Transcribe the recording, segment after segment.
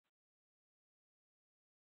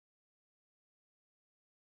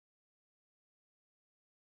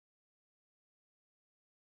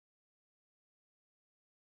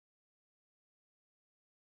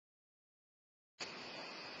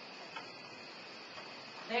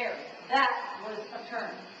There. That was a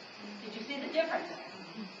turn. Did you see the difference?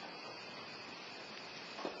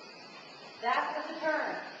 That was a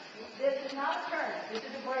turn. This is not a turn. This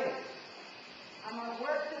is a break. I'm going to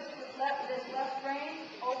work this left rein,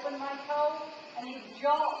 open my toe. I need the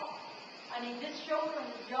jaw. I need this shoulder and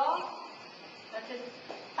the jaw. That's it.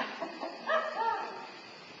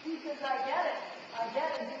 He says, I get it. I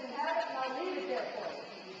get it. You can have it, and I'll leave it there for you.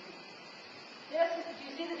 This, do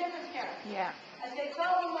you see the difference, Karen? Yeah. I say,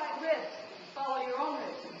 follow my ribs. Follow your own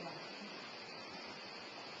ribs.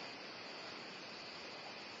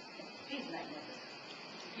 He's magnificent.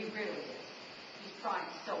 He really is. He's trying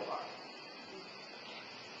so hard.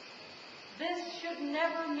 This should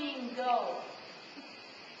never mean go.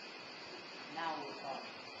 Now we're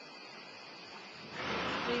talking.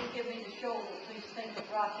 Please give me the shoulder. Please think of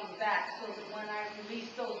rocking back so that when I release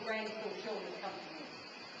those reins, those shoulders come to me.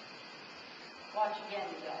 Watch again,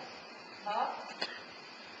 you guys. Up.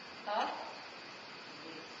 Up.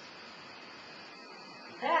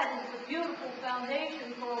 That is the beautiful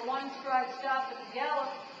foundation for a one-stride stop at the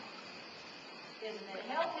gallop. Isn't it?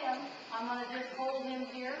 Help him. I'm going to just hold him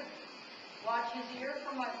here. Watch his ear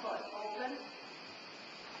from my foot. Open.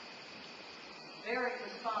 Very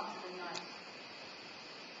responsive and nice.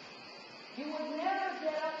 You would never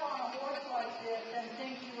get up on a horse like this and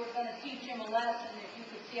think you were going to teach him a lesson if you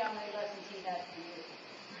could see how many lessons he has for you.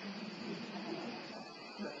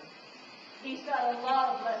 He's got a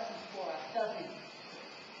lot of lessons for us, doesn't he?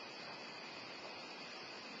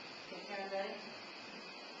 Okay, Karen, ready?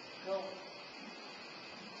 Go.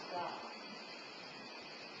 Stop.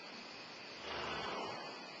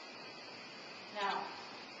 Now,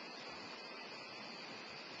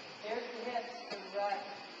 there's the hips to the right.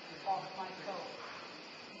 Off my toe.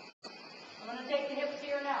 I'm going to take the hips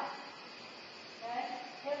here now. Okay?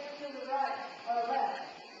 Hips to the right or left.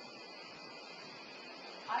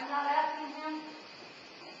 I'm not asking him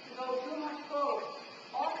to go too much forward.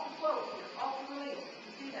 Off the float here, off the release.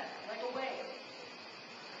 You see that? Like a wave.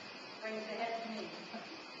 Brings the head to me.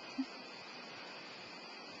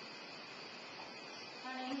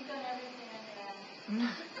 Honey, he's done everything I can.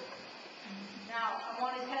 Now, I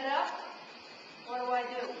want his head up. What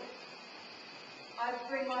do? I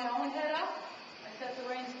bring my own head up. I set the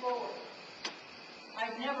reins forward. I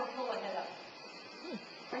never pull a head up.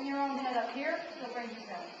 Bring your own head up here. So bring his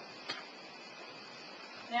head up.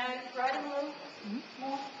 Now, right and loose.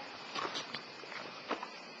 More.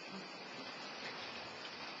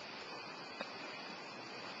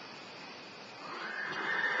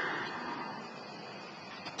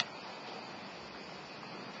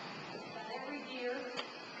 Every gear.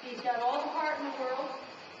 He's got all the heart in the world.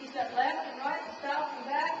 He's got left and right and south and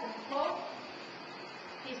back and float.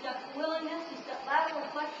 He's got the willingness. He's got lateral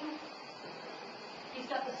flexion. He's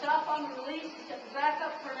got the stop on the release. He's got the back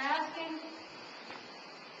up for an asking.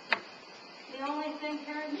 The only thing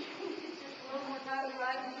Karen needs is just a little more time to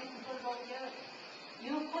ride and she can put it all together.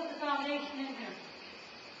 You put the foundation in here.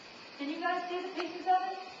 Can you guys see the pieces of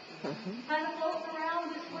it? Kind of floating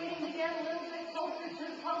around, just waiting to get a little bit closer to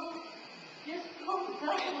the puzzle. Just pull the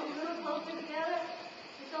puzzle a little closer together.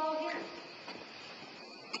 It's all here.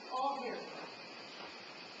 All here.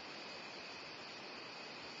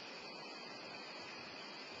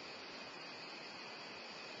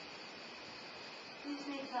 Please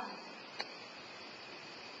make time.